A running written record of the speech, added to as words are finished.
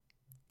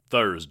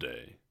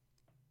Thursday.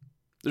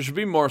 There should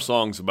be more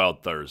songs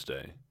about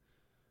Thursday.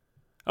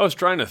 I was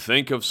trying to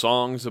think of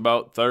songs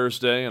about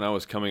Thursday, and I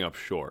was coming up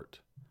short.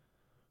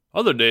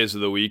 Other days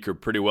of the week are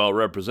pretty well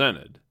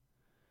represented.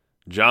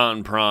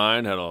 John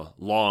Prine had a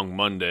long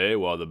Monday,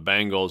 while the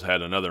Bengals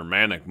had another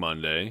manic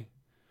Monday.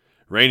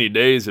 Rainy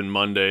days and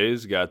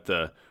Mondays got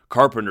the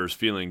Carpenters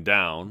feeling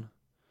down,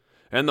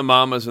 and the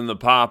Mamas and the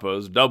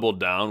Papas doubled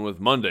down with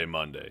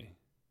Monday.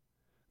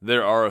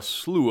 There are a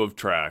slew of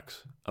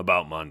tracks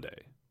about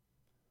Monday.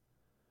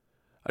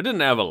 I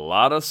didn't have a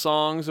lot of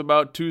songs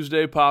about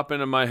Tuesday pop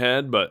into my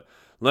head, but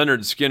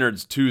Leonard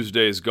Skinner's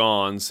Tuesday's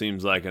Gone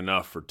seems like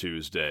enough for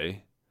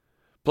Tuesday.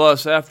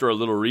 Plus, after a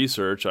little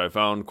research, I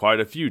found quite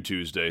a few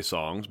Tuesday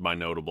songs by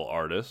notable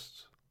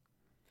artists.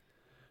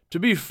 To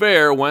be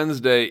fair,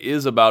 Wednesday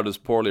is about as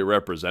poorly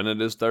represented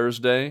as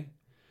Thursday,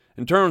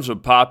 in terms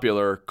of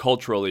popular,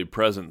 culturally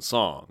present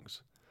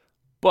songs.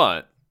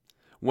 But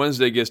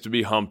Wednesday gets to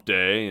be hump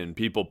day, and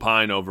people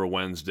pine over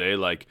Wednesday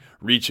like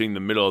reaching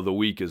the middle of the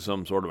week is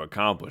some sort of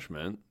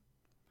accomplishment.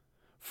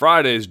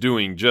 Friday's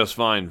doing just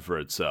fine for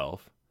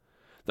itself.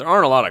 There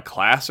aren't a lot of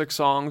classic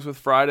songs with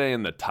Friday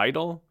in the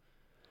title.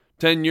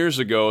 10 years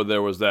ago,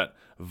 there was that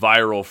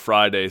viral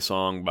Friday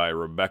song by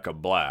Rebecca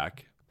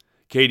Black.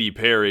 Katy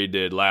Perry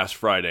did Last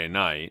Friday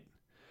Night.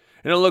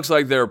 And it looks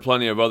like there are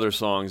plenty of other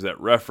songs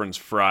that reference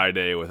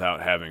Friday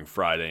without having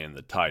Friday in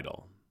the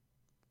title.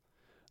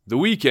 The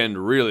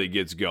weekend really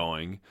gets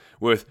going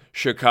with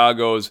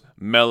Chicago's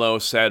Mellow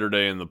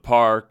Saturday in the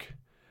Park,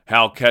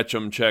 Hal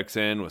Ketchum checks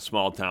in with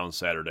Small Town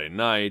Saturday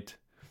Night,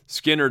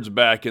 Skinner's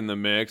back in the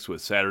mix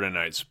with Saturday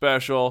Night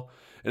Special,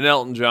 and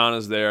Elton John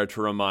is there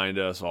to remind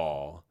us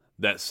all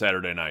that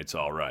Saturday night's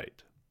all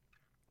right.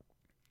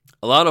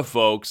 A lot of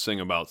folks sing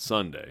about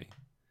Sunday.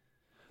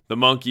 The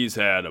Monkees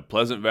had a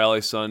Pleasant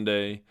Valley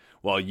Sunday,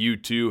 while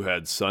U2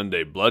 had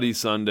Sunday Bloody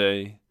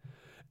Sunday.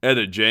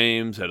 Etta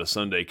James had a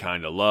Sunday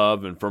Kinda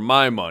Love, and for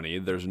my money,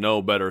 there's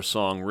no better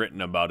song written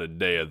about a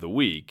day of the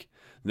week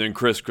than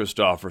Chris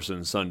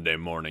Christopherson's Sunday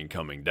Morning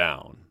Coming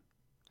Down.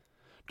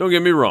 Don't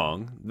get me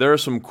wrong, there are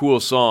some cool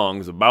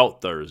songs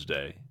about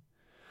Thursday.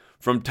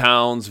 From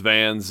Townes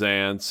Van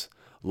Zant's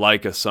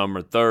Like a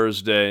Summer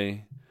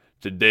Thursday,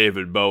 to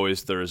David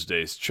Bowie's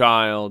Thursday's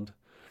Child,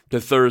 to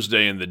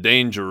Thursday in the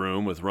Danger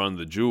Room with Run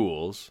the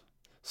Jewels,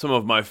 some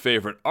of my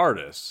favorite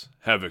artists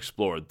have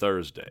explored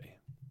Thursday.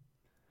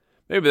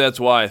 Maybe that's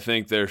why I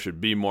think there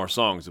should be more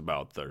songs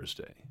about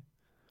Thursday.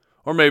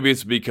 Or maybe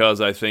it's because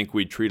I think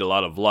we treat a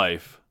lot of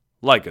life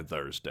like a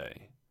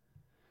Thursday.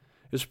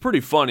 It's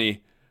pretty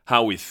funny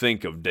how we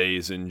think of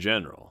days in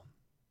general.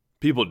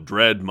 People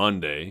dread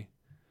Monday.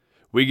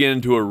 We get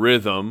into a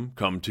rhythm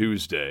come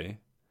Tuesday.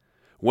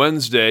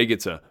 Wednesday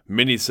gets a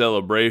mini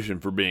celebration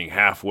for being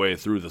halfway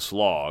through the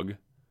slog.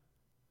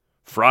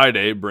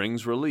 Friday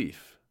brings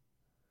relief.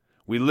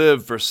 We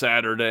live for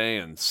Saturday,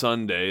 and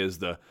Sunday is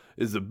the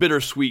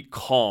bittersweet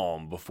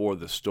calm before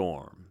the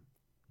storm.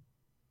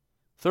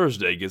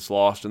 Thursday gets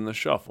lost in the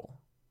shuffle.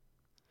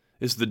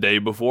 It's the day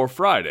before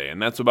Friday,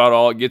 and that's about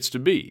all it gets to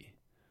be.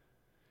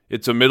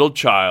 It's a middle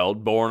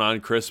child born on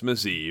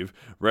Christmas Eve,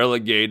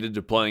 relegated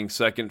to playing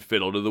second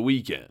fiddle to the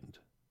weekend.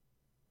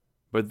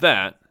 But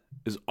that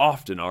is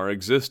often our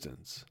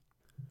existence.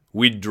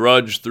 We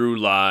drudge through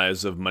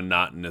lives of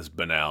monotonous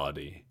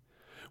banality,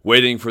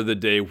 waiting for the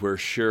day we're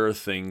sure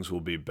things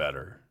will be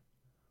better.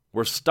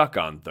 We're stuck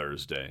on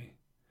Thursday.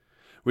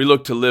 We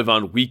look to live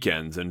on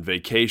weekends and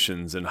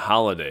vacations and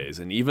holidays,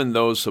 and even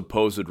those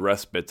supposed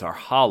respites are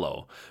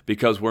hollow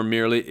because we're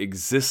merely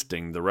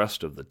existing the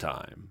rest of the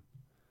time.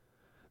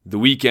 The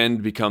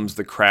weekend becomes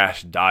the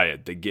crash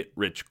diet, the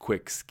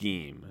get-rich-quick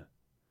scheme.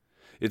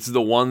 It's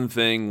the one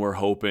thing we're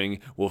hoping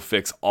will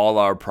fix all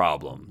our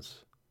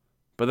problems.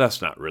 But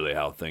that's not really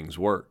how things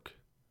work.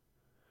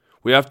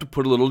 We have to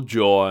put a little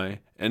joy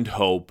and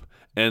hope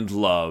and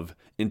love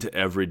into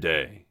every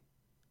day.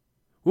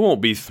 We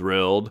won't be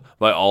thrilled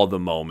by all the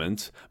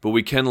moments, but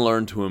we can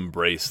learn to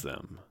embrace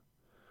them.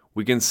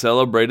 We can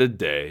celebrate a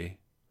day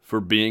for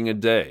being a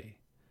day.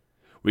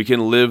 We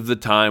can live the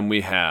time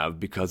we have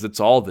because it's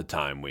all the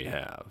time we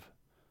have.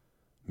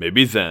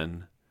 Maybe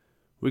then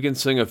we can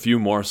sing a few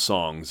more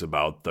songs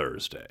about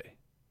Thursday.